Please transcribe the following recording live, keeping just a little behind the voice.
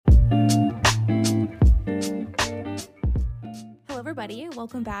everybody.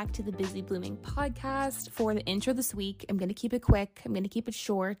 Welcome back to the Busy Blooming podcast. For the intro this week, I'm going to keep it quick. I'm going to keep it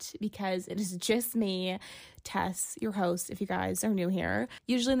short because it is just me, Tess, your host, if you guys are new here.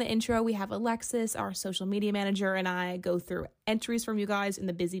 Usually in the intro, we have Alexis, our social media manager, and I go through entries from you guys in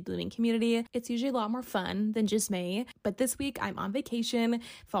the Busy Blooming community. It's usually a lot more fun than just me, but this week I'm on vacation.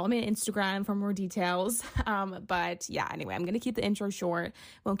 Follow me on Instagram for more details. But yeah, anyway, I'm going to keep the intro short.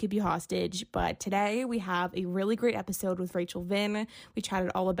 Won't keep you hostage, but today we have a really great episode with Rachel Vinn. We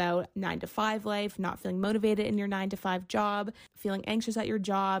chatted all about 9-to-5 life, not feeling motivated in your 9-to-5 job, feeling anxious at your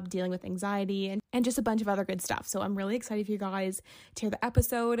job, dealing with anxiety, and just a bunch of other good stuff. So I'm really excited for you guys to hear the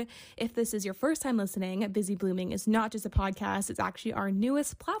episode. If this is your first time listening, Busy Blooming is not just a podcast, it's actually our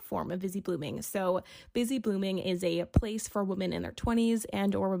newest platform of Busy Blooming. So Busy Blooming is a place for women in their 20s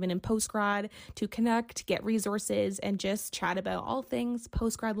and or women in post-grad to connect, get resources, and just chat about all things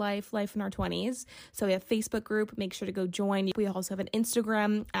post-grad life in our 20s. So we have a Facebook group, make sure to go join. We also have an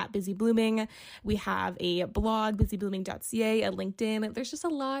Instagram at Busy Blooming. We have a blog, busyblooming.ca, a LinkedIn. There's just a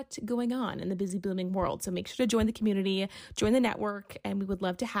lot going on in the Busy Blooming world. So make sure to join the community, join the network, and we would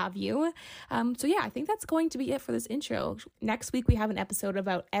love to have you. So yeah, I think that's going to be it for this intro. Next week, we have an episode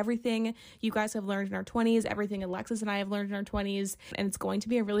about everything you guys have learned in our 20s, everything Alexis and I have learned in our 20s, and it's going to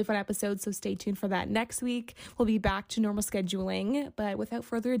be a really fun episode, so stay tuned for that next week. We'll be back to normal scheduling, but without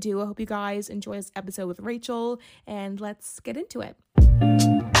further ado, I hope you guys enjoy this episode with Rachel, and let's get into it.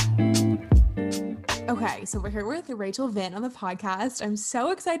 Okay, so we're here with Rachel Vinn on the podcast. I'm so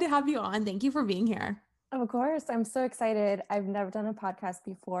excited to have you on. Thank you for being here. Of course. I'm so excited. I've never done a podcast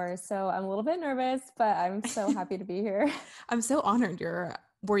before, so I'm a little bit nervous, but I'm so happy to be here. I'm so honored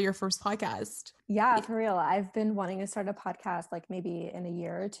we're your first podcast. Yeah, for real. I've been wanting to start a podcast like maybe in a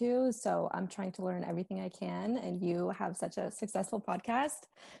year or two, so I'm trying to learn everything I can, and you have such a successful podcast,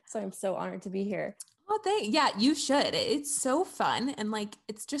 so I'm so honored to be here. Oh, yeah, you should. It's so fun, and like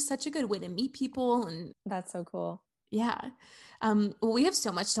it's just such a good way to meet people, and that's so cool. Yeah. Well, we have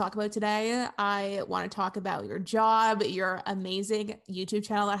so much to talk about today. I want to talk about your job, your amazing YouTube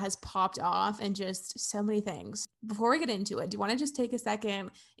channel that has popped off, and just so many things. Before we get into it, do you want to just take a second,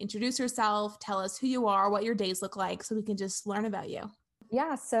 introduce yourself, tell us who you are, what your days look like, so we can just learn about you?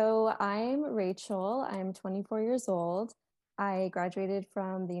 Yeah, so I'm Rachel. I'm 24 years old. I graduated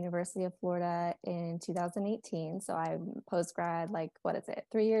from the University of Florida in 2018. So I'm post-grad,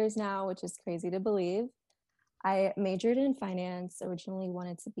 3 years now, which is crazy to believe. I majored in finance, originally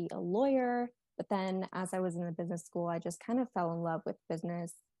wanted to be a lawyer, but then as I was in the business school, I just kind of fell in love with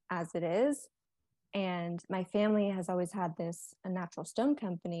business as it is. And my family has always had a natural stone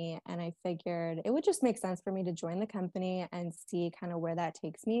company, and I figured it would just make sense for me to join the company and see kind of where that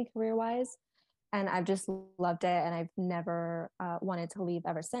takes me career-wise. And I've just loved it, and I've never wanted to leave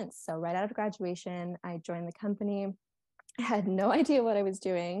ever since. So right out of graduation, I joined the company. I had no idea what I was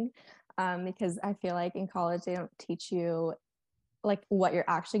doing. Because I feel like in college, they don't teach you like what you're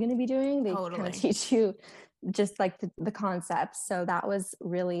actually going to be doing. They kind of teach you just like the concepts. So that was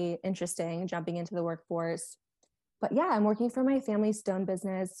really interesting, jumping into the workforce. But yeah, I'm working for my family stone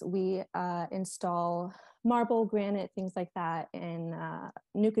business. We install marble, granite, things like that in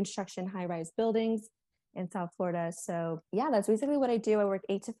new construction high-rise buildings in South Florida. So yeah, that's basically what I do. I work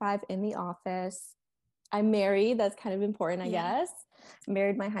 8 to 5 in the office. I'm married. That's kind of important, I guess.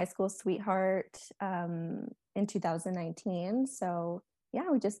 Married my high school sweetheart in 2019. So yeah,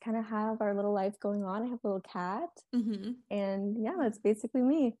 we just kind of have our little life going on. I have a little cat. Mm-hmm. And yeah, that's basically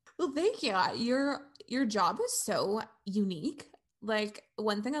me. Well, thank you. Your job is so unique. Like,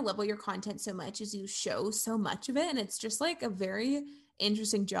 one thing I love about your content so much is you show so much of it. And it's just like a very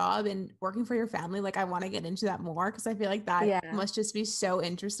interesting job, and working for your family. Like, I want to get into that more because I feel like that must just be so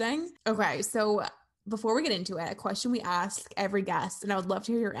interesting. Okay, so before we get into it, a question we ask every guest, and I would love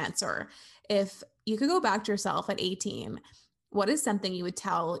to hear your answer. If you could go back to yourself at 18, what is something you would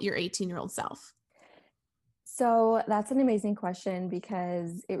tell your 18-year-old self? So that's an amazing question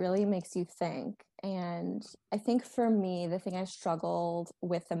because it really makes you think. And I think for me, the thing I struggled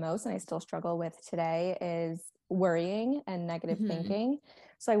with the most, and I still struggle with today, is worrying and negative thinking.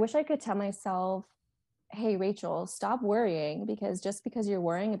 So I wish I could tell myself, hey, Rachel, stop worrying, because just because you're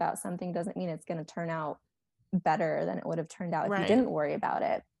worrying about something doesn't mean it's going to turn out better than it would have turned out if you didn't worry about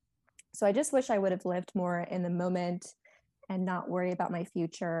it. So I just wish I would have lived more in the moment and not worry about my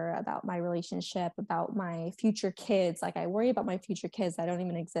future, about my relationship, about my future kids. Like, I worry about my future kids that don't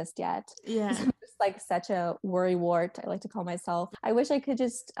even exist yet. Yeah. So I'm just like such a worry wart, I like to call myself. I wish I could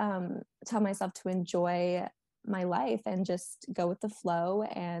just tell myself to enjoy my life and just go with the flow.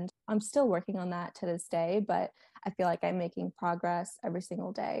 And I'm still working on that to this day, but I feel like I'm making progress every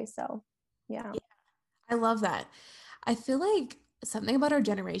single day. So yeah. I love that. I feel like something about our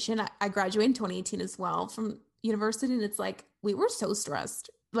generation. I graduated in 2018 as well from university, and it's like we were so stressed,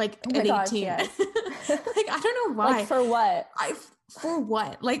 like Oh my at gosh, 18. yes. Like I don't know Like why. for what? I for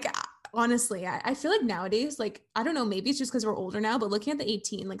what? Like honestly, I feel like nowadays, like I don't know, maybe it's just because we're older now, but looking at the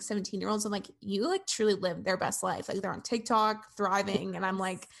 18, like 17-year-olds, I'm like, you like truly live their best life. Like they're on TikTok, thriving, and I'm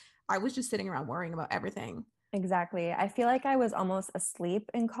like, Yes. I was just sitting around worrying about everything. Exactly. I feel like I was almost asleep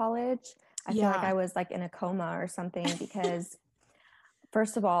in college. I feel like Yeah. I was like in a coma or something because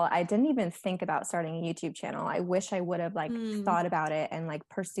first of all, I didn't even think about starting a YouTube channel. I wish I would have like Hmm. thought about it and like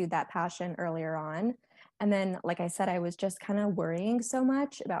pursued that passion earlier on. And then like I said, I was just kind of worrying so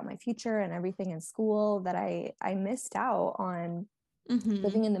much about my future and everything in school that I missed out on Hmm.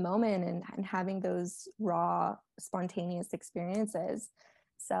 living in the moment and having those raw, spontaneous experiences.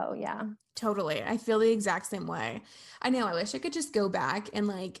 So yeah. Totally. I feel the exact same way. I know. I wish I could just go back and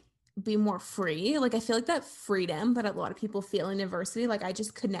like be more free. Like I feel like that freedom that a lot of people feel in university, like I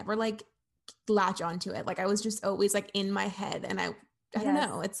just could never like latch onto it. Like I was just always like in my head and I don't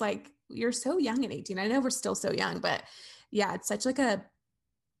know. Yes. It's like you're so young at 18. I know we're still so young, but yeah, it's such like a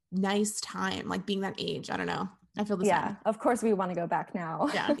nice time like being that age. I don't know. I feel the same. Yeah. Of course we want to go back now.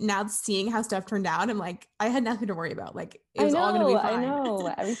 Yeah. Now seeing how stuff turned out, I'm like, I had nothing to worry about. Like it I was all gonna know, be I fine.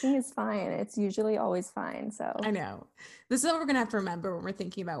 know. Everything is fine. It's usually always fine. I So, know. This is what we're gonna have to remember when we're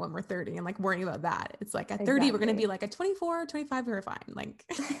thinking about when we're 30 and like worrying about that. It's like at 30, we're gonna be exactly. like at 24, 25, we're fine. Like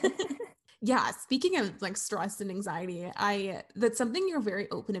yeah, speaking of like stress and anxiety, I that's something you're very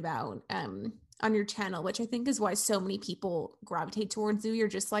open about on your channel, which I think is why so many people gravitate towards you. You're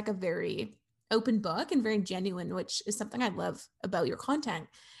just like a very open book and very genuine, which is something I love about your content.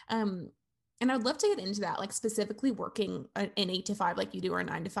 Um and I'd love to get into that, like specifically working an 8 to 5 like you do or a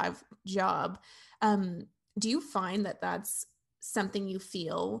 9 to 5 job. Um, do you find that that's something you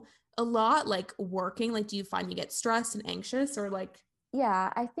feel a lot like working? Like, do you find you get stressed and anxious or like,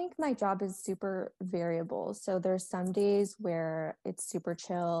 Yeah, I think my job is super variable. So there's some days where it's super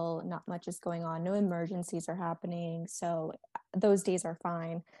chill, not much is going on, no emergencies are happening. So those days are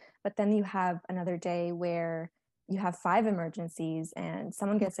fine. But then you have another day where you have five emergencies and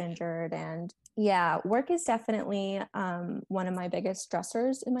someone gets injured. And yeah, work is definitely one of my biggest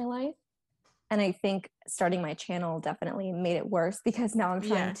stressors in my life. And I think starting my channel definitely made it worse because now I'm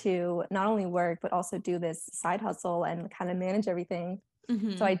trying yeah. to not only work, but also do this side hustle and kind of manage everything. So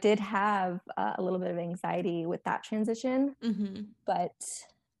Mm-hmm. I did have a little bit of anxiety with that transition. Mm-hmm. But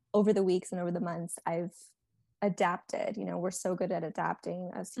over the weeks and over the months, I've adapted. You know, we're so good at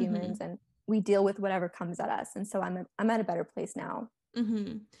adapting as Mm-hmm. humans and we deal with whatever comes at us. And so I'm at a better place now.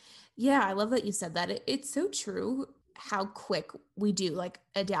 Mm-hmm. Yeah, I love that you said that. It's so true how quick we do like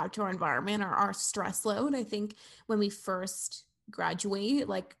adapt to our environment or our stress load. I think when we first graduate,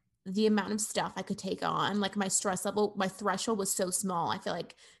 like the amount of stuff I could take on, like my stress level, my threshold was so small, I feel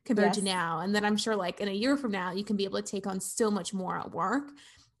like compared to Yes. now. And then I'm sure like in a year from now, you can be able to take on so much more at work.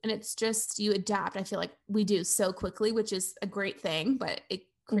 And it's just you adapt. I feel like we do so quickly, which is a great thing, but it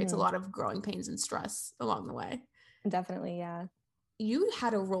creates a Hmm. lot of growing pains and stress along the way. Definitely. Yeah. You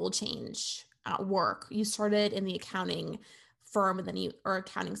had a role change at work. You started in the accounting firm and then you, or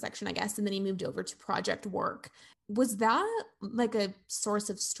accounting section, I guess, and then you moved over to project work. Was that like a source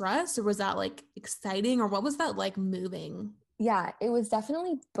of stress or was that like exciting or what was that like moving? Yeah, it was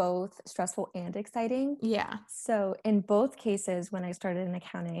definitely both stressful and exciting. Yeah. So, in both cases, when I started in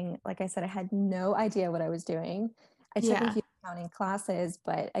accounting, like I said, I had no idea what I was doing. I took a Yeah. few accounting classes,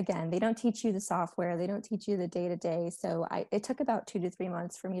 but again, they don't teach you the software, they don't teach you the day to day. So, it took about 2 to 3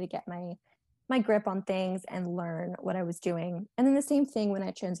 months for me to get my grip on things and learn what I was doing. And then the same thing when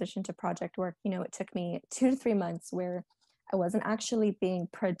I transitioned to project work, you know, it took me 2 to 3 months where I wasn't actually being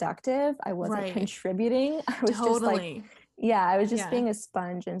productive. I wasn't Right. contributing. I was just like, Totally. yeah, I was just Yeah. being a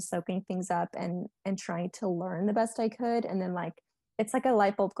sponge and soaking things up and trying to learn the best I could. And then like it's like a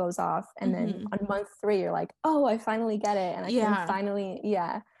light bulb goes off. And then Hmm. on month three, you're like, oh, I finally get it. And I can Yeah. finally,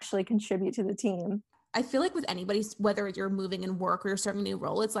 yeah, actually contribute to the team. I feel like with anybody, whether you're moving in work or you're starting a new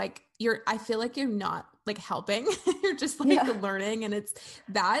role, it's like I feel like you're not like helping. You're just like Yeah. learning. And it's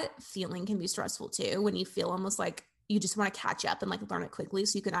that feeling can be stressful too when you feel almost like you just want to catch up and like learn it quickly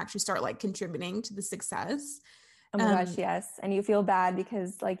so you can actually start like contributing to the success. Oh my gosh, Um, yes. And you feel bad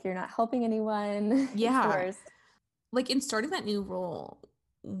because like you're not helping anyone. It's the yeah. worst. Like in starting that new role,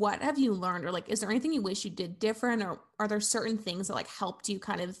 what have you learned? Or like, is there anything you wish you did different? Or are there certain things that like helped you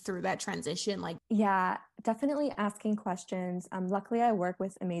kind of through that transition? Like, Yeah, definitely asking questions. Luckily, I work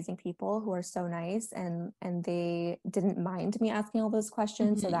with amazing people who are so nice, and they didn't mind me asking all those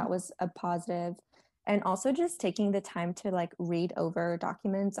questions, so mhm. that was a positive. And also just taking the time to like read over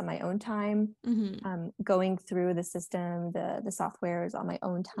documents on my own time, going through the system, the softwares on my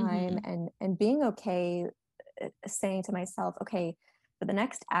own time, and being okay saying to myself, okay, for the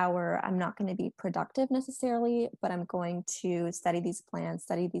next hour, I'm not going to be productive necessarily, but I'm going to study these plans,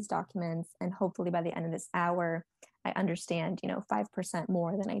 study these documents, and hopefully by the end of this hour, I understand, 5%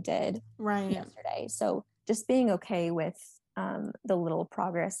 more than I did yesterday. So just being okay with the little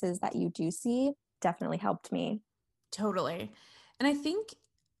progresses that you do see definitely helped me. Totally. And I think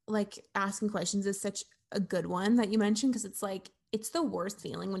like asking questions is such a good one that you mentioned, because it's like, it's the worst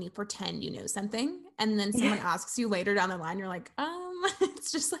feeling when you pretend you know something and then someone asks you later down the line, you're like,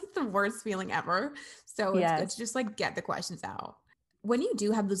 it's just like the worst feeling ever. So it's good to just like get the questions out. When you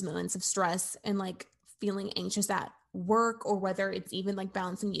do have those moments of stress and like feeling anxious at work, or whether it's even like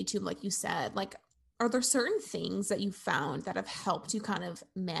balancing YouTube, like you said, like, are there certain things that you found that have helped you kind of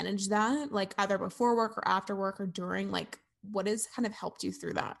manage that, like either before work or after work or during? Like, what has kind of helped you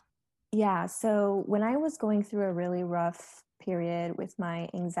through that? Yeah. So when I was going through a really rough period with my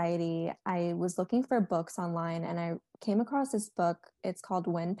anxiety, I was looking for books online and I came across this book. It's called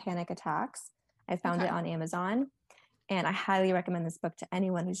When Panic Attacks. I found it on Amazon. And I highly recommend this book to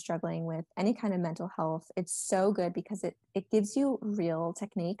anyone who's struggling with any kind of mental health. It's so good because it gives you real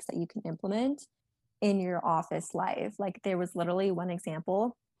techniques that you can implement in your office life. Like there was literally one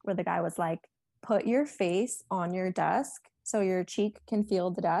example where the guy was like, put your face on your desk so your cheek can feel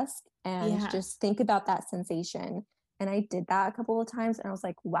the desk and just think about that sensation. And I did that a couple of times and I was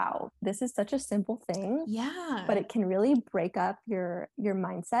like, wow, this is such a simple thing. Yeah. But it can really break up your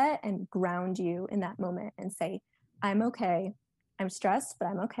mindset and ground you in that moment and say, I'm okay. I'm stressed, but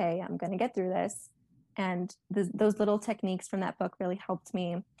I'm okay. I'm going to get through this. And those little techniques from that book really helped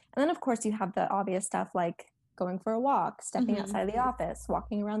me. And then, of course, you have the obvious stuff like going for a walk, stepping outside of the office,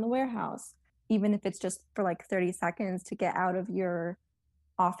 walking around the warehouse, even if it's just for like 30 seconds to get out of your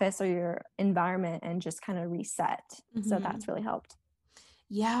office or your environment and just kind of reset. So that's really helped.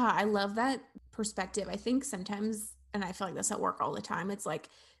 Yeah, I love that perspective. I think sometimes, and I feel like this at work all the time, it's like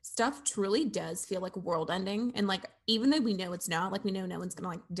stuff truly does feel like world ending. And like, even though we know it's not, like we know no one's gonna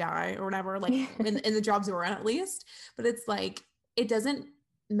like die or whatever, like in the jobs we're in at least, but it's like, it doesn't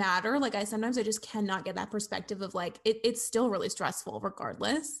matter. Like sometimes I just cannot get that perspective of like, it's still really stressful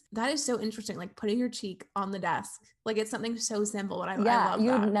regardless. That is so interesting. Like putting your cheek on the desk. Like it's something so simple, but I love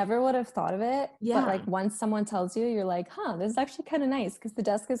you that. never would have thought of it. Yeah. But like once someone tells you, you're like, huh, this is actually kind of nice because the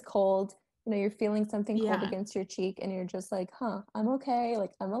desk is cold. You're feeling something cold against your cheek and you're just like, huh, I'm okay.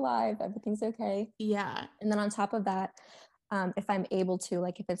 Like I'm alive. Everything's okay. Yeah. And then on top of that, if I'm able to,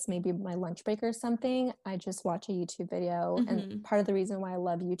 like if it's maybe my lunch break or something, I just watch a YouTube video. And part of the reason why I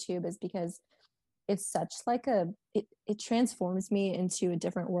love YouTube is because it's such like it transforms me into a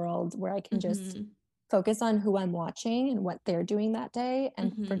different world where I can just focus on who I'm watching and what they're doing that day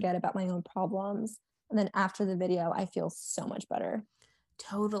and forget about my own problems. And then after the video, I feel so much better.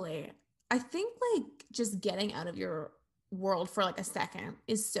 Totally. I think like just getting out of your world for like a second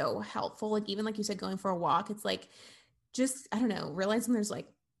is so helpful. Like even like you said, going for a walk, it's like just, I don't know, realizing there's like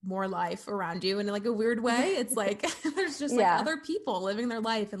more life around you in like a weird way. It's like there's just like other people living their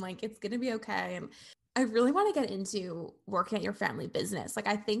life and like it's gonna be okay. And I really want to get into working at your family business. Like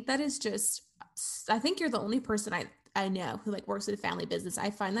I think that is just, I think you're the only person I know who like works at a family business. I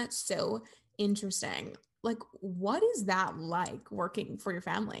find that so interesting. Like what is that like working for your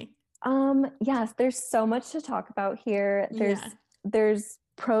family? Yes, there's so much to talk about here. There's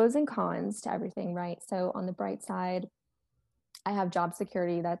pros and cons to everything, right? So on the bright side, I have job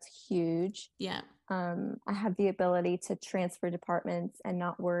security. That's huge. Yeah. I have the ability to transfer departments and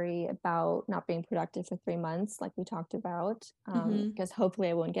not worry about not being productive for 3 months, like we talked about, because hopefully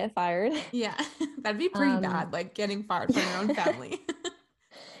I won't get fired. Yeah, that'd be pretty bad, like getting fired from your own family.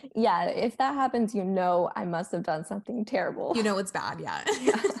 Yeah, if that happens, I must have done something terrible. It's bad, yeah.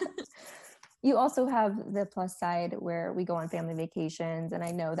 You also have the plus side where we go on family vacations and I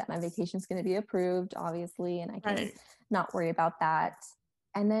know that my vacation is going to be approved, obviously, and I can not worry about that.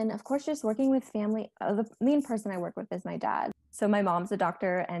 And then, of course, just working with family. The main person I work with is my dad. So my mom's a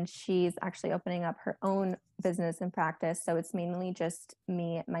doctor and she's actually opening up her own business and practice. So it's mainly just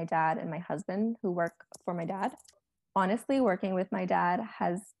me, my dad, and my husband who work for my dad. Honestly, working with my dad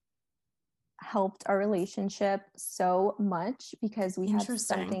has helped our relationship so much because we have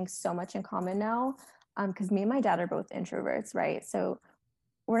something so much in common now. Because me and my dad are both introverts, right? So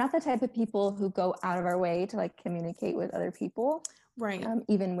we're not the type of people who go out of our way to like communicate with other people, right?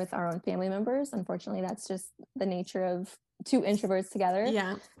 Even with our own family members. Unfortunately, that's just the nature of two introverts together.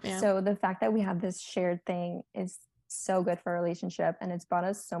 Yeah. So the fact that we have this shared thing is so good for our relationship, and it's brought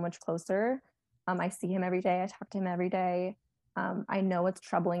us so much closer. I see him every day. I talk to him every day. I know what's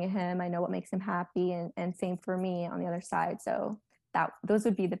troubling him. I know what makes him happy, and same for me on the other side. So those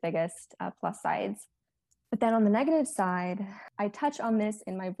would be the biggest plus sides. But then on the negative side, I touch on this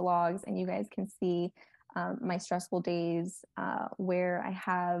in my vlogs, and you guys can see my stressful days where I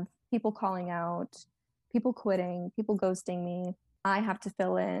have people calling out, people quitting, people ghosting me. I have to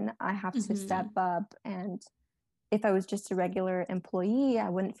fill in, I have to step up. And if I was just a regular employee, I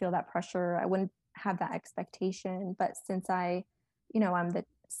wouldn't feel that pressure. I wouldn't have that expectation. But since I'm the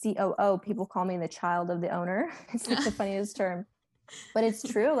COO, people call me the child of the owner. It's like the funniest term. But it's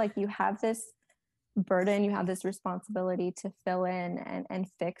true. Like, you have this burden, you have this responsibility to fill in and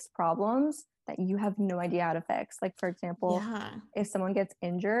fix problems that you have no idea how to fix. Like, for example, if someone gets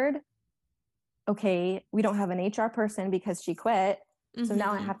injured, okay, we don't have an HR person because she quit. So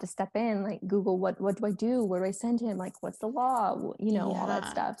now I have to step in, like Google, what do I do? Where do I send him? Like, what's the law? All that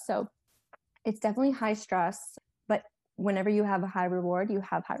stuff. So it's definitely high stress, but whenever you have a high reward, you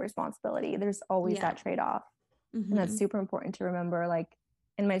have high responsibility. There's always that trade-off. And that's super important to remember. Like,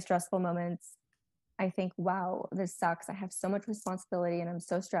 in my stressful moments, I think, wow, this sucks. I have so much responsibility and I'm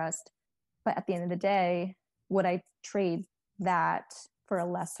so stressed. But at the end of the day, would I trade that for a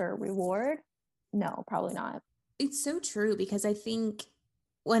lesser reward? No, probably not. It's so true, because I think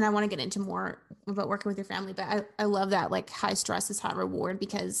when I want to get into more about working with your family, but I love that, like, high stress is high reward,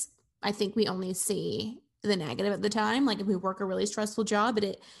 because I think we only see the negative at the time. Like, if we work a really stressful job, but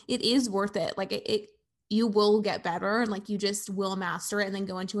it is worth it. Like, you will get better, and like, you just will master it and then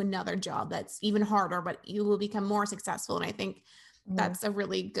go into another job that's even harder, but you will become more successful. And I think that's a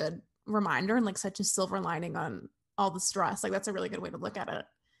really good reminder, and like such a silver lining on all the stress. Like, that's a really good way to look at it.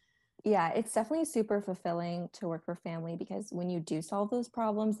 Yeah, it's definitely super fulfilling to work for family, because when you do solve those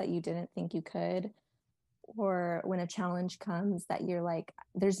problems that you didn't think you could, or when a challenge comes that you're like,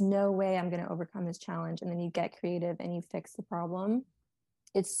 there's no way I'm going to overcome this challenge, and then you get creative and you fix the problem,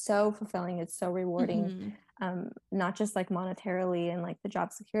 it's so fulfilling. It's so rewarding. Not just like monetarily and like the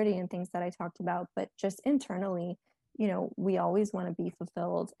job security and things that I talked about, but just internally, we always want to be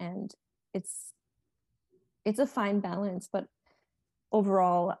fulfilled, and it's a fine balance. But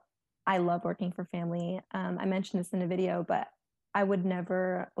overall, I love working for family. I mentioned this in a video, but I would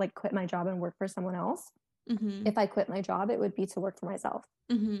never like quit my job and work for someone else. If I quit my job, it would be to work for myself,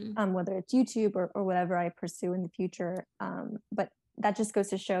 whether it's YouTube or whatever I pursue in the future. But that just goes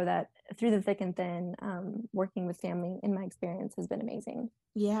to show that through the thick and thin, working with family, in my experience, has been amazing.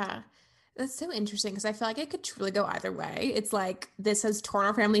 Yeah. That's so interesting, because I feel like it could truly go either way. It's like, this has torn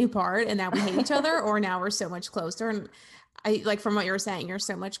our family apart and now we hate each other, or now we're so much closer. And I like, from what you were saying, you're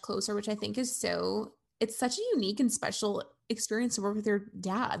so much closer, which I think is it's such a unique and special experience to work with your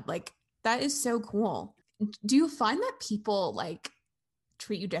dad. Like, that is so cool. Do you find that people like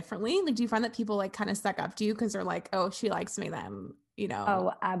treat you differently? Like, do you find that people like kind of suck up to you because they're like, oh, she likes me then,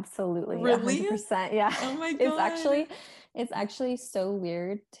 Oh, absolutely. Really? 100%. Yeah. Oh my God. It's actually so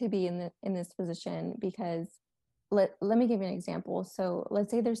weird to be in this position, because let me give you an example. So let's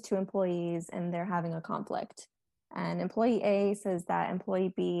say there's two employees and they're having a conflict, and employee A says that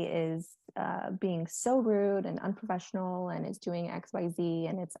employee B is being so rude and unprofessional and is doing XYZ,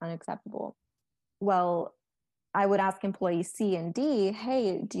 and it's unacceptable. Well, I would ask employees C and D,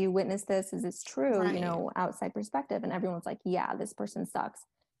 hey, do you witness this? Is this true? Right. Outside perspective. And everyone's like, yeah, this person sucks.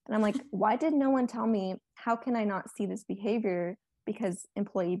 And I'm like, why did no one tell me? How can I not see this behavior? Because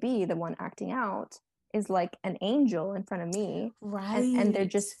employee B, the one acting out, is like an angel in front of me. Right. And they're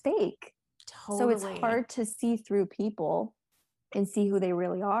just fake. Totally. So it's hard to see through people and see who they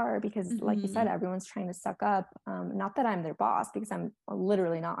really are, because like you said, everyone's trying to suck up. Not that I'm their boss, because I'm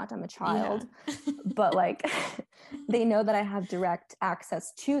literally not. I'm a child. But like, they know that I have direct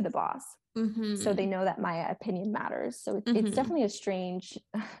access to the boss. So they know that my opinion matters. So it's definitely a strange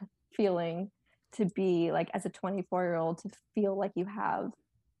feeling to be like, as a 24-year-old, to feel like you have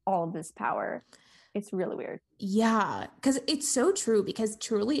all of this power. It's really weird. Yeah, because it's so true. Because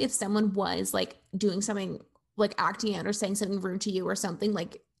truly, if someone was like doing something, like acting out or saying something rude to you or something,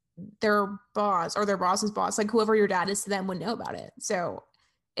 like, their boss or their boss's boss, like whoever your dad is to them, would know about it. So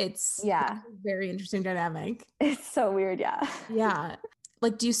it's a very interesting dynamic. It's so weird. Yeah.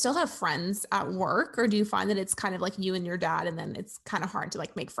 Like, do you still have friends at work, or do you find that it's kind of like you and your dad, and then it's kind of hard to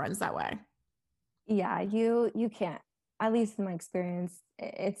like make friends that way? Yeah, you can't, at least in my experience,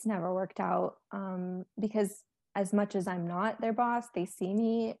 it's never worked out, because as much as I'm not their boss, they see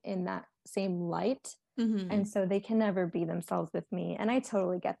me in that same light. And so they can never be themselves with me. And I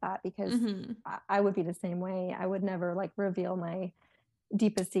totally get that, because I would be the same way. I would never like reveal my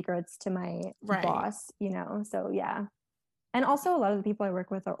deepest secrets to my boss, So yeah. And also, a lot of the people I work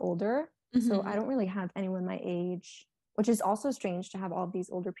with are older. So I don't really have anyone my age, which is also strange to have all these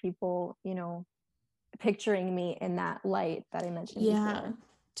older people, you know, picturing me in that light that I mentioned before.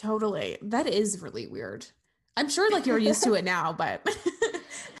 Totally. That is really weird. I'm sure like you're used to it now, but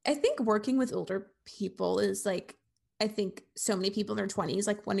I think working with older people is like, I think so many people in their 20s,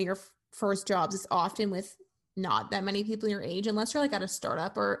 like one of your first jobs is often with not that many people your age, unless you're like at a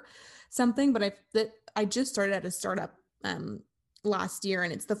startup or something. But I just started at a startup last year,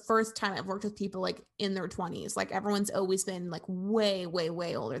 and it's the first time I've worked with people like in their 20s. Like everyone's always been like way, way,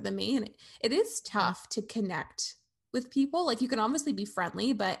 way older than me. And it is tough to connect with people. Like you can obviously be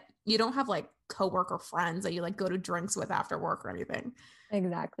friendly, but you don't have like coworker friends that you like go to drinks with after work or anything.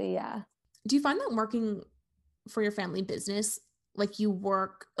 Exactly. Yeah. Do you find that working for your family business, like you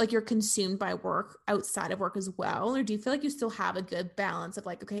work, like you're consumed by work outside of work as well? Or do you feel like you still have a good balance of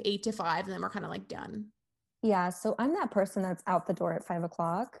like, okay, 8 to 5, and then we're kind of like done? Yeah. So I'm that person that's out the door at 5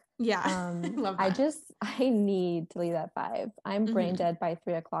 o'clock. Yeah. I love I that. just, I need to leave at 5. I'm brain Mm-hmm. dead by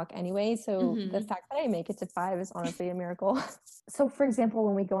 3 o'clock anyway. So the Mm-hmm. fact that I make it to 5 is honestly a miracle. So for example,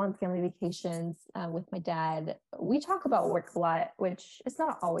 when we go on family vacations with my dad, we talk about work a lot, which is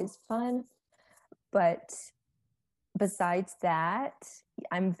not always fun. But besides that,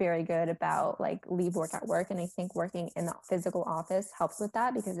 I'm very good about like leave work at work. And I think working in the physical office helps with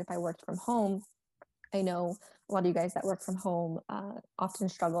that, because if I worked from home, I know a lot of you guys that work from home often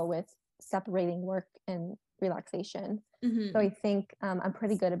struggle with separating work and relaxation. So Mm-hmm. I think I'm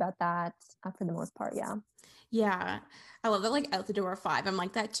pretty good about that for the most part. Yeah. Yeah. I love that, like out the door at 5. I'm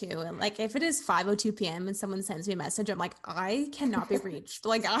like that too. And like if it is 5:02 p.m. and someone sends me a message, I'm like, I cannot be reached.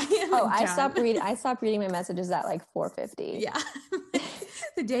 Like I Oh, am done. I stopped reading my messages at like 4:50. Yeah.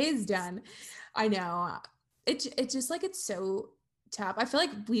 The day is done. I know. It's just like it's so tough. I feel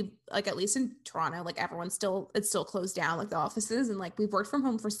like we like at least in Toronto, like everyone's still it's still closed down, like the offices, and like we've worked from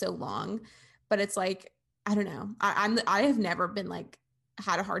home for so long. But it's like, I don't know. I have never been like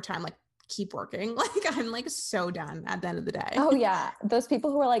had a hard time like keep working. Like I'm like so done at the end of the day. Oh yeah, those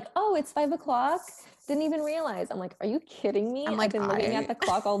people who are like, "Oh, it's 5 o'clock," didn't even realize. I'm like, "Are you kidding me? I'm I've like been looking at the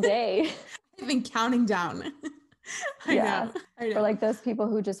clock all day." I've been counting down. I Yeah. know. I Or know. like those people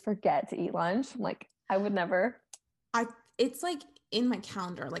who just forget to eat lunch. I'm like, I would never. I it's like in my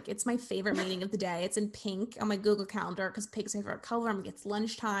calendar. Like it's my favorite meeting of the day. It's in pink on my Google Calendar because pink's my favorite color. I'm it's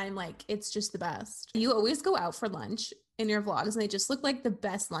lunchtime. Like it's just the best. You always go out for lunch in your vlogs, and they just look like the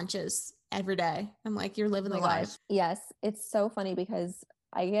best lunches every day. I'm like, you're Oh living the my gosh. life. Yes, it's so funny because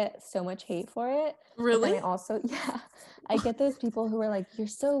I get so much hate for it. But then Really? I also, yeah, I get those people who are like, "You're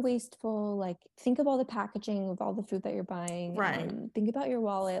so wasteful. Like, think of all the packaging of all the food that you're buying. Right. Think about your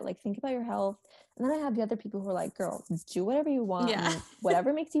wallet. Like, think about your health." And then I have the other people who are like, "Girl, do whatever you want Yeah. and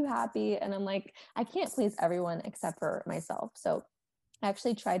whatever makes you happy." And I'm like, I can't please everyone except for myself. So I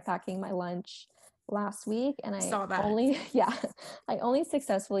actually tried packing my lunch last week, and I Saw that. only yeah, I only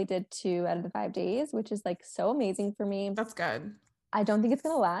successfully did 2 out of the 5 days, which is like so amazing for me. That's good. I don't think it's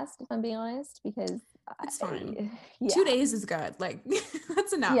going to last, if I'm being honest, because It's fine. Two yeah. days is good. Like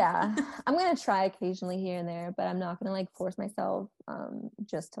that's enough. Yeah, I'm going to try occasionally here and there, but I'm not going to like force myself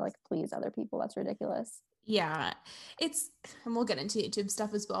just to like please other people. That's ridiculous. Yeah. It's, and we'll get into YouTube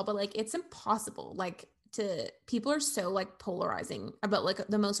stuff as well, but like it's impossible. Like to people are so like polarizing about like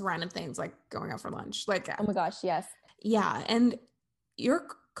the most random things like going out for lunch. Like Oh my gosh, yes. yeah, and your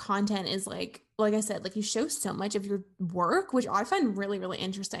content is like I said, like you show so much of your work, which I find really really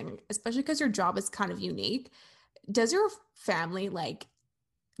interesting, especially because your job is kind of unique. Does your family like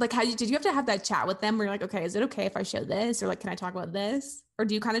how did you have to have that chat with them where you're like, okay, is it okay if I show this, or like can I talk about this, or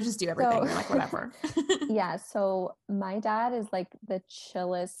do you kind of just do everything? So You're like whatever. yeah, so my dad is like the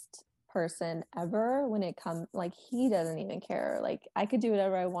chillest person ever when it comes, like he doesn't even care. Like I could do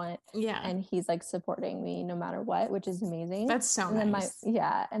whatever I want, Yeah, and he's like supporting me no matter what, which is amazing. that's so And then nice.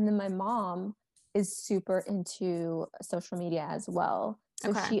 and then my mom is super into social media as well.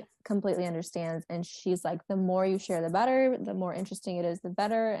 So Okay. she completely understands, and she's like, the more you share the better, the more interesting it is, the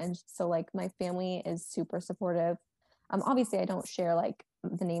better. And so like my family is super supportive. Obviously I don't share like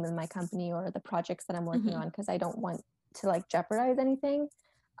the name of my company or the projects that I'm working Hmm. on, because I don't want to like jeopardize anything.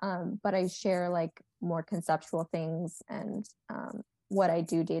 But I share like more conceptual things and what I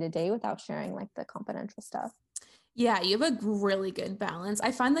do day to day without sharing like the confidential stuff. Yeah, you have a really good balance.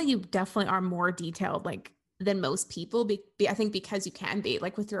 I find that you definitely are more detailed, like than most people. I think because you can be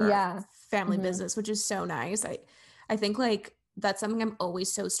like with your Yeah. family Hmm. business, which is so nice. I think like that's something I'm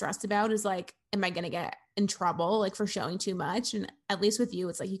always so stressed about is like, am I gonna get in trouble like for showing too much? And at least with you,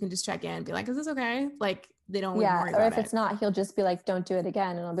 it's like you can just check in and be like, is this okay? Like they don't even Yeah. worry Or about if it. it's not, he'll just be like, don't do it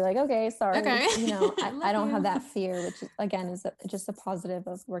again. And I'll be like, okay, sorry. Okay. I I love don't have you. that fear, which again is just a positive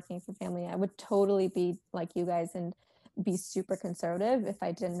of working for family. I would totally be like you guys and be super conservative if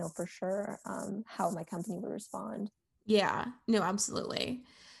I didn't know for sure how my company would respond. Yeah, no, absolutely.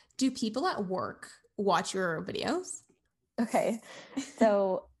 Do people at work watch your videos? Okay.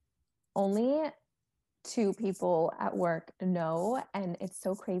 So only two people at work know, and it's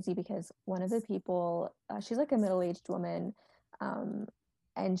so crazy because one of the people, she's like a middle-aged woman, um,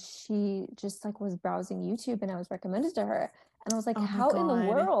 and she just like was browsing YouTube and I was recommended to her, and I was like, Oh my how in the God.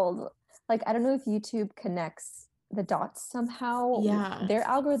 world, like I don't know if YouTube connects the dots somehow. Yeah. Their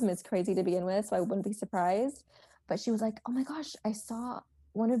algorithm is crazy to begin with, so I wouldn't be surprised. But she was like, oh my gosh, I saw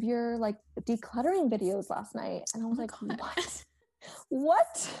one of your like decluttering videos last night, and I Oh was my like, God.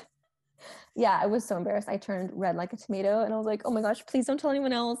 what? Yeah, I was so embarrassed. I turned red like a tomato and I was like, oh my gosh, please don't tell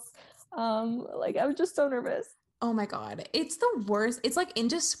anyone else. Like I was just so nervous. Oh my God. It's the worst. It's like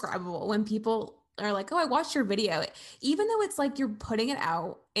indescribable when people are like, oh, I watched your video. Even though it's like you're putting it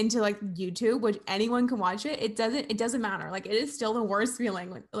out into like YouTube, which anyone can watch it, it doesn't matter. Like it is still the worst feeling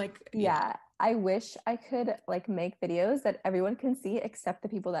when, like, yeah, Yeah, I wish I could like make videos that everyone can see except the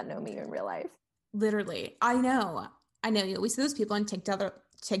people that know me in real life. literally. I know. I know you. We see those people on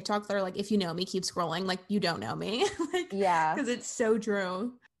TikTok that are like, if you know me, keep scrolling. Like you don't know me. Like, Yeah. because it's so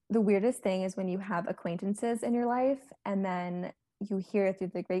true. The weirdest thing is when you have acquaintances in your life and then you hear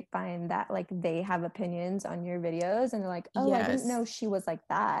through the grapevine that like they have opinions on your videos and they're like, oh, I didn't Yes. know she was like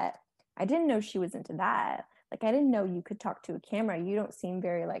that. I didn't know she was into that. Like I didn't know you could talk to a camera. You don't seem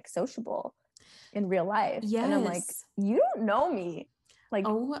very like sociable in real life. And I'm like, Yes. you don't know me. Like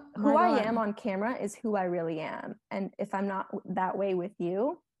Oh who my I God. am on camera is who I really am. And if I'm not that way with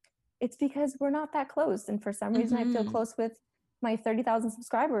you, it's because we're not that close. And for some reason, I feel Hmm. close with my 30,000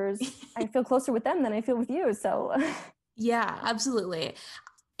 subscribers. I feel closer with them than I feel with you. So, Yeah, absolutely.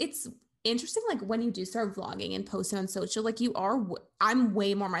 It's interesting, like when you do start vlogging and posting on social, like I'm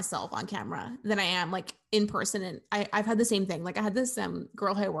way more myself on camera than I am like in person. And I've had the same thing. Like I had this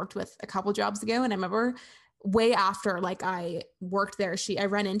girl who I worked with a couple jobs ago, and I remember way after like I worked there, I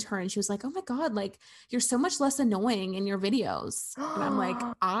ran into her and she was like, oh my God, like you're so much less annoying in your videos. And I'm like,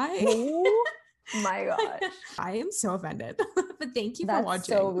 oh my gosh. I am so offended. But thank you for That's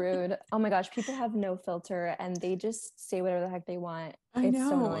so watching. rude. Oh my gosh. People have no filter and they just say whatever the heck they want. I It's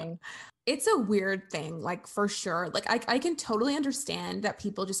so know. annoying. It's a weird thing, like for sure. Like I can totally understand that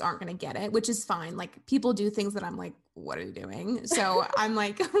people just aren't going to get it, which is fine. Like people do things that I'm like, what are you doing? So I'm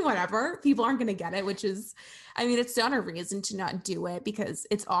like, whatever. People aren't going to get it, which is, I mean, it's not a reason to not do it because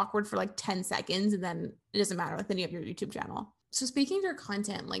it's awkward for like 10 seconds and then it doesn't matter. Like then you have your YouTube channel. So speaking of your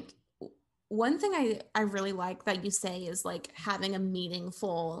content, like one thing I really like that you say is like having a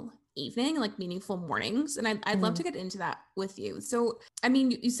meaningful evening, like meaningful mornings. And I'd love Mm. to get into that with you. So, I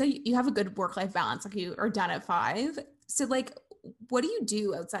mean, you say you have a good work-life balance, like you are done at 5. So like, what do you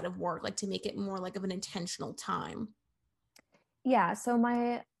do outside of work, like to make it more like of an intentional time? Yeah. So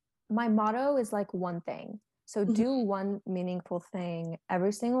my motto is like one thing. So Mhm. do one meaningful thing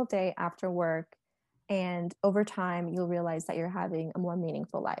every single day after work. And over time, you'll realize that you're having a more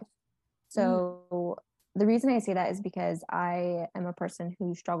meaningful life. Mm. So the reason I say that is because I am a person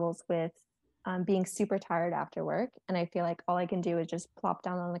who struggles with being super tired after work. And I feel like all I can do is just plop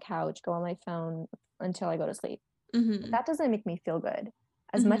down on the couch, go on my phone until I go to sleep. But Hmm. that doesn't make me feel good.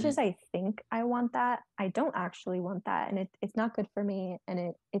 As much Hmm. as I think I want that, I don't actually want that. And it's not good for me.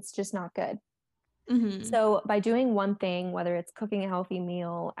 And it's just not good. Hmm. So by doing one thing, whether it's cooking a healthy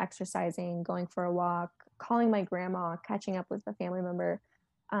meal, exercising, going for a walk, calling my grandma, catching up with a family member,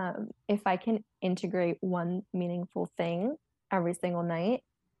 if I can integrate one meaningful thing every single night,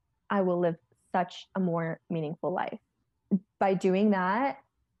 I will live such a more meaningful life. By doing that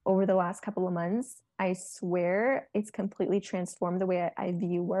over the last couple of months, I swear it's completely transformed the way I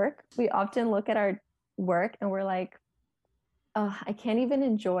view work. We often look at our work and we're like, oh, I can't even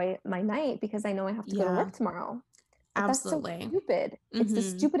enjoy my night because I know I have to go to Yeah, work tomorrow. But that's so absolutely. stupid. It's the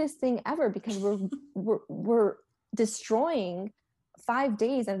Hmm. stupidest thing ever because we're destroying 5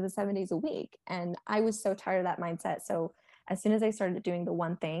 days out of the 7 days a week. And I was so tired of that mindset. So as soon as I started doing the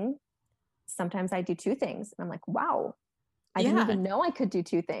one thing, sometimes I do two things. And I'm like, wow, I didn't Yeah, even know I could do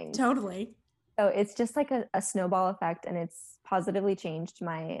two things. totally. So it's just like a snowball effect and it's positively changed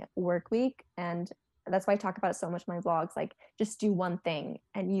my work week. And that's why I talk about it so much in my vlogs. Like just do one thing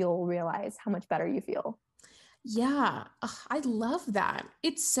and you'll realize how much better you feel. Yeah, ugh, I love that.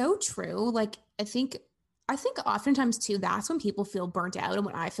 It's so true. Like I think oftentimes too that's when people feel burnt out and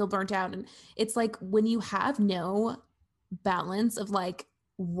when I feel burnt out and it's like when you have no balance of like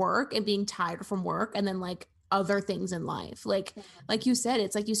work and being tired from work and then like other things in life. Like you said,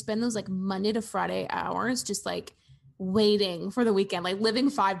 it's like you spend those like Monday to Friday hours just like waiting for the weekend, like living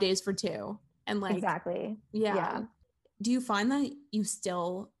 5 days for two. And like, Exactly. yeah. Yeah. Do you find that you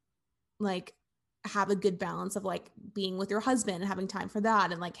still like have a good balance of like being with your husband and having time for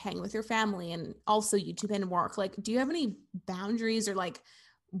that and like hanging with your family and also YouTube and work? Like, do you have any boundaries or like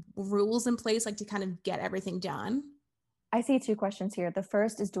rules in place like to kind of get everything done? I see two questions here. The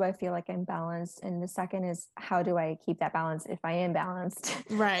first is, do I feel like I'm balanced? And the second is, how do I keep that balance if I am balanced?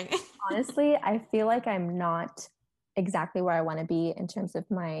 Right. Honestly, I feel like I'm not exactly where I want to be in terms of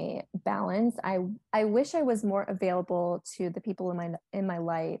my balance. I wish I was more available to the people in my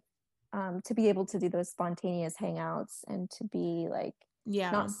life, to be able to do those spontaneous hangouts and to be like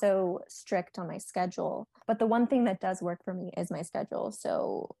Yeah. not so strict on my schedule. But the one thing that does work for me is my schedule.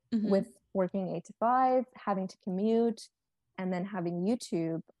 So with working 8 to 5, having to commute, and then having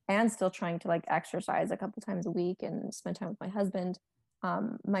YouTube, and still trying to like exercise a couple times a week and spend time with my husband,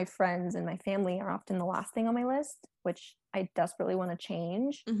 my friends and my family are often the last thing on my list, which I desperately want to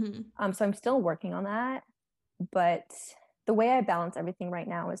change. So I'm still working on that. But the way I balance everything right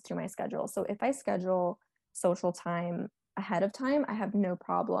now is through my schedule. So if I schedule social time ahead of time, I have no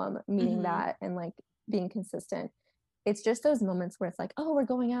problem meeting that and like being consistent. It's just those moments where it's like, oh, we're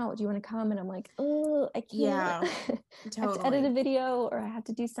going out. Do you want to come? And I'm like, oh, I can't. Yeah, I have to edit a video or I have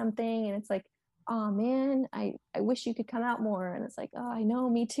to do something. And it's like, oh man, I wish you could come out more. And it's like, oh, I know,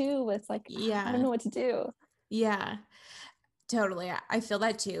 me too. But it's like, yeah, I don't know what to do. yeah, totally. I feel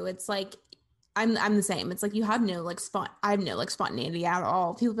that too. It's like I'm the same. It's like you have no like I have no like spontaneity at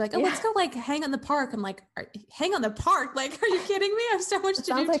all. People be like, oh, Yeah. let's go like hang on the park. I'm like, hang on the park? Like, are you kidding me? I have so much It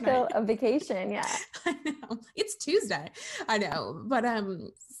to do sounds like tonight. a vacation. Yeah. I know. It's Tuesday. I know. But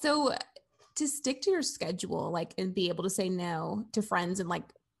so to stick to your schedule, like and be able to say no to friends and like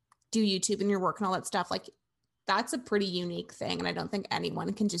do YouTube and your work and all that stuff, like that's a pretty unique thing. And I don't think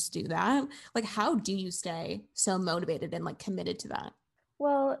anyone can just do that. Like, how do you stay so motivated and like committed to that?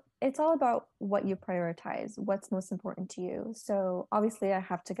 Well, it's all about what you prioritize, what's most important to you. So obviously, I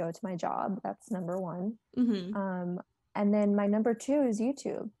have to go to my job. That's number one. Um, and then my number two is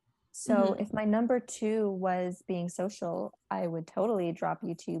YouTube. So if my number two was being social, I would totally drop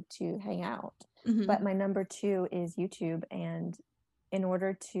YouTube to hang out. But my number two is YouTube. And in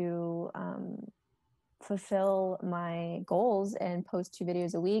order to fulfill my goals and post 2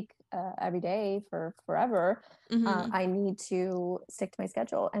 videos a week every day for forever, I need to stick to my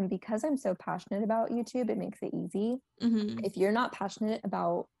schedule. And because I'm so passionate about YouTube, it makes it easy. If you're not passionate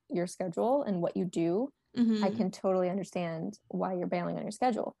about your schedule and what you do, I can totally understand why you're bailing on your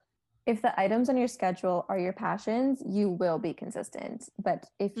schedule. If the items on your schedule are your passions, you will be consistent. But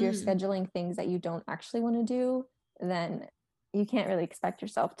if you're scheduling things that you don't actually want to do, then you can't really expect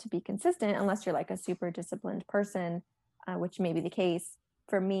yourself to be consistent unless you're like a super disciplined person, which may be the case.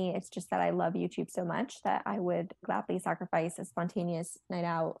 For me, it's just that I love YouTube so much that I would gladly sacrifice a spontaneous night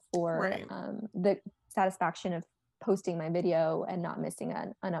out for Right. the satisfaction of posting my video and not missing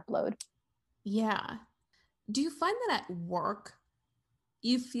an upload. Yeah. Do you find that at work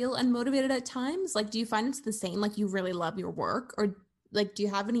you feel unmotivated at times? Like, do you find it's the same? Like, you really love your work, or like, do you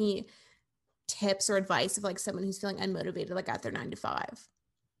have any tips or advice of like someone who's feeling unmotivated, like at their 9 to 5?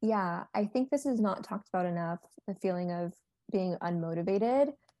 Yeah, I think this is not talked about enough, the feeling of being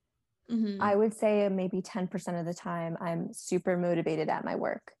unmotivated. I would say maybe 10% of the time I'm super motivated at my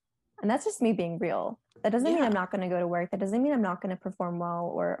work. And that's just me being real. That doesn't mean I'm not going to go to work. That doesn't mean I'm not going to perform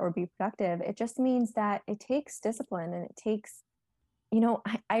well or be productive. It just means that it takes discipline and it takes,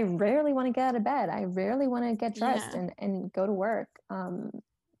 I rarely want to get out of bed. I rarely want to get dressed and go to work.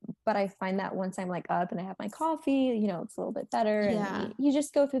 But I find that once I'm like up and I have my coffee, it's a little bit better and you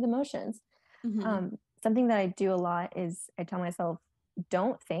just go through the motions. Something that I do a lot is I tell myself,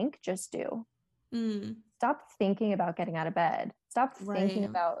 don't think, just do. Stop thinking about getting out of bed. Stop thinking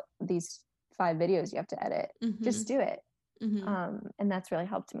about these 5 videos you have to edit. Just do it. And that's really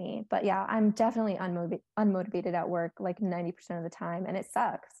helped me. But yeah, I'm definitely unmotivated at work like 90% of the time, and it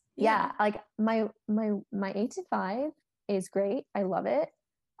sucks. Yeah, like my 8 to 5 is great. I love it.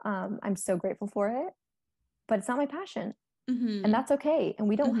 I'm so grateful for it, but it's not my passion. And that's okay. And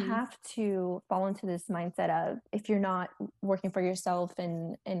we don't have to fall into this mindset of, if you're not working for yourself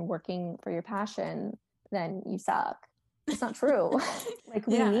and working for your passion, then you suck. It's not true. Like,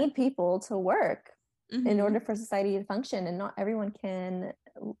 we need people to work in order for society to function, and not everyone can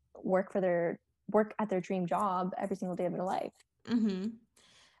work at their dream job every single day of their life.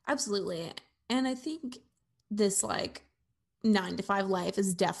 Absolutely. And I think this like 9 to 5 life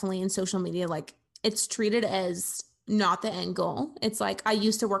is definitely in social media, like it's treated as not the end goal. It's like, I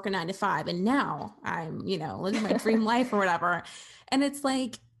used to work a 9 to 5 and now I'm, living my dream life or whatever. And it's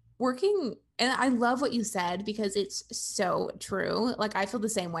like working. And I love what you said because it's so true. Like, I feel the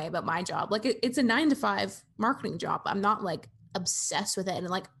same way about my job. Like, it's a 9 to 5 marketing job. I'm not like obsessed with it and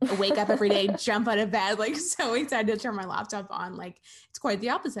like wake up every day, jump out of bed, like so excited to turn my laptop on. Like, it's quite the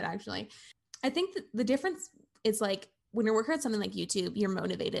opposite, actually. I think that the difference is like when you're working on something like YouTube, you're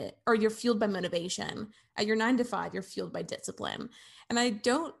motivated or you're fueled by motivation. At your 9 to 5, you're fueled by discipline. And I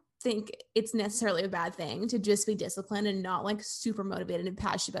don't think it's necessarily a bad thing to just be disciplined and not like super motivated and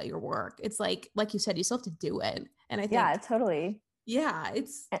passionate about your work. It's like you said, you still have to do it. And I think, Yeah, totally. yeah,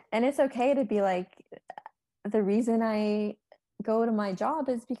 And it's okay to be like, the reason I go to my job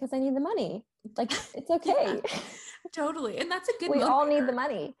is because I need the money. Like, it's okay. Yeah, totally. And that's a good We all need motivator. the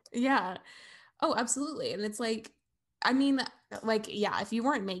money. Yeah. Oh, absolutely. And it's like, I mean, like, yeah, if you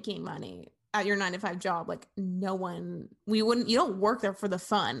weren't making money at your 9 to 5 job, like you don't work there for the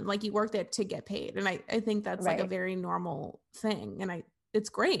fun. Like, you work there to get paid. And I think that's like a Right. very normal thing. And it's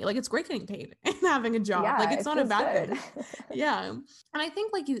great. Like, it's great getting paid and having a job. Like, Yeah, it's it not a feels bad good. thing. Yeah. And I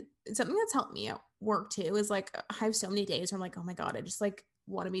think something that's helped me at work too is like, I have so many days where I'm like, oh my God, I just like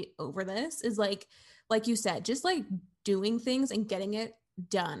want to be over this, is like you said, just like doing things and getting it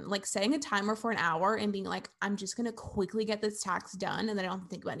done, like setting a timer for an hour and being like, I'm just going to quickly get this task done and then I don't have to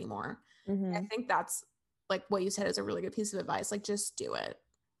think about it anymore. I think that's like what you said is a really good piece of advice. Like, just do it.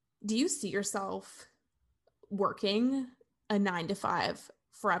 Do you see yourself working a 9 to 5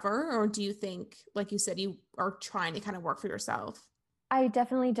 forever? Or do you think, like you said, you are trying to kind of work for yourself? I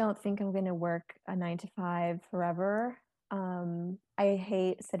definitely don't think I'm going to work a 9 to 5 forever. I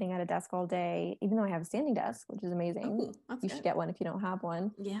hate sitting at a desk all day, even though I have a standing desk, which is amazing. Oh, that's You good. should get one if you don't have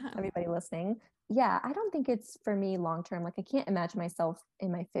one. Yeah. Everybody listening. Yeah, I don't think it's for me long term. Like, I can't imagine myself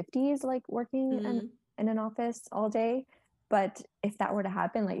in my 50s, like working in an office all day. But if that were to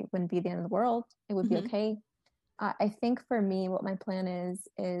happen, like, it wouldn't be the end of the world. It would be okay. I think for me, what my plan is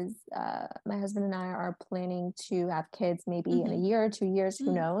my husband and I are planning to have kids maybe in a year or 2 years,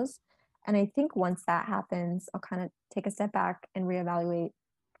 who knows? And I think once that happens, I'll kind of take a step back and reevaluate.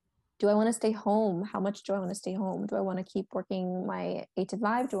 Do I want to stay home? How much do I want to stay home? Do I want to keep working my 8 to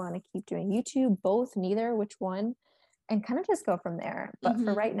 5? Do I want to keep doing YouTube? Both, neither, which one? And kind of just go from there. But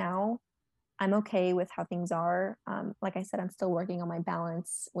for right now, I'm okay with how things are. Like I said, I'm still working on my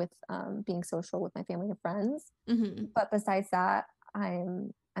balance with being social with my family and friends. But besides that,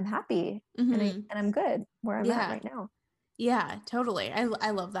 I'm happy and I'm good where I'm at Yeah. right now. Yeah, totally.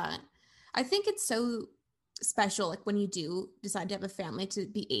 I love that. I think it's so special, like when you do decide to have a family, to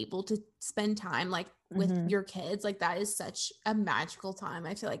be able to spend time like with your kids. Like, that is such a magical time,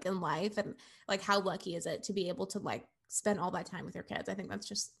 I feel like, in life. And like, how lucky is it to be able to like spend all that time with your kids? I think that's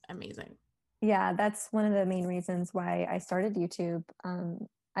just amazing. Yeah, that's one of the main reasons why I started YouTube.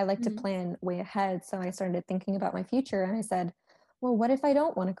 I like to plan way ahead. So I started thinking about my future and I said, well, what if I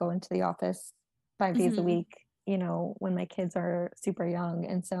don't want to go into the office 5 days a week, when my kids are super young?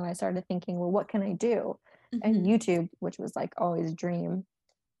 And so I started thinking, well, what can I do? And YouTube, which was like always a dream,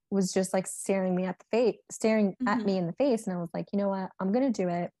 was just like staring at me in the face. And I was like, you know what? I'm going to do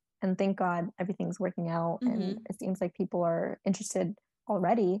it. And thank God everything's working out. And it seems like people are interested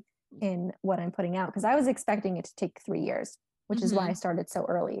already in what I'm putting out. Because I was expecting it to take 3 years, which is why I started so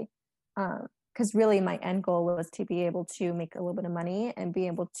early. Because really my end goal was to be able to make a little bit of money and be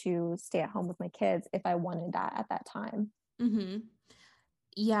able to stay at home with my kids if I wanted that at that time.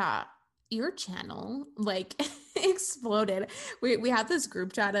 Yeah, your channel like exploded. We have this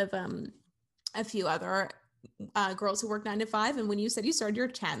group chat of a few other girls who work 9 to 5, and when you said you started your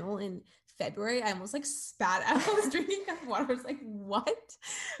channel in February, I almost like spat out. I was drinking water. I was like, what?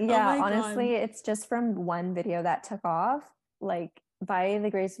 Oh Yeah, my God. honestly, it's just from one video that took off. Like, by the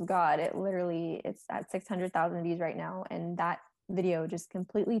grace of God, it's at 600,000 views right now. And that video just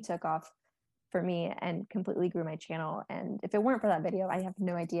completely took off for me and completely grew my channel. And if it weren't for that video, I have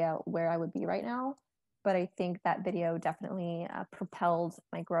no idea where I would be right now. But I think that video definitely propelled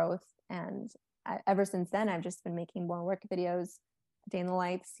my growth. And ever since then, I've just been making more work videos, day in the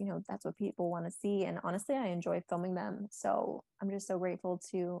lives. That's what people want to see. And honestly, I enjoy filming them. So I'm just so grateful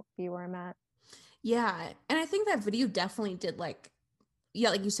to be where I'm at. Yeah. And I think that video definitely did like, yeah,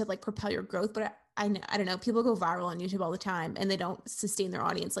 like you said, like propel your growth. But I don't know, people go viral on YouTube all the time and they don't sustain their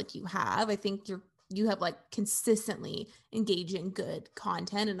audience like you have. I think you have like consistently engaging good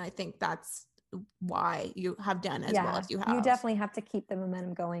content. And I think that's why you have done as well as you have. You definitely have to keep the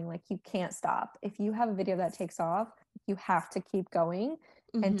momentum going. Like, you can't stop. If you have a video that takes off, you have to keep going.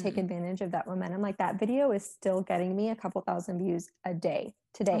 and take advantage of that momentum. Like that video is still getting me a couple thousand views a day Oh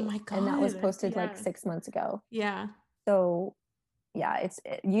today. my God. And that was posted Yeah. like 6 months ago. Yeah. So yeah,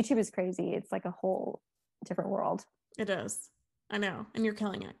 YouTube is crazy. It's like a whole different world. It is. I know. And you're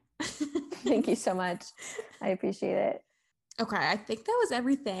killing it. Thank you so much. I appreciate it. Okay. I think that was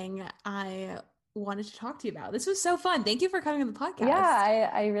everything I wanted to talk to you about. This was so fun. Thank you for coming on the podcast. Yeah,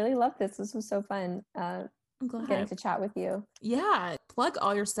 I really love this. This was so fun. I'm glad. Getting to chat with you. Yeah. Plug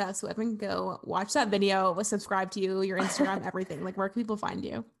all your stuff so everyone can go watch that video, subscribe to you, your Instagram, everything. Like, where can people find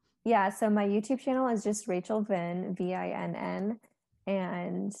you? Yeah, so my YouTube channel is just Rachel Vinn, Vinn.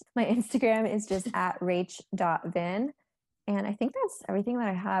 And my Instagram is just at rach.vinn. And I think that's everything that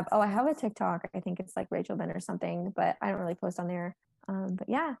I have. Oh, I have a TikTok. I think it's like Rachel Vinn or something, but I don't really post on there. But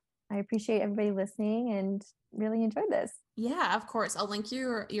yeah, I appreciate everybody listening and really enjoyed this. Yeah, of course. I'll link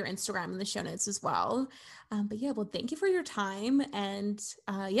your Instagram in the show notes as well. But yeah, well, thank you for your time. And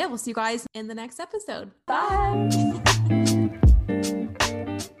yeah, we'll see you guys in the next episode. Bye.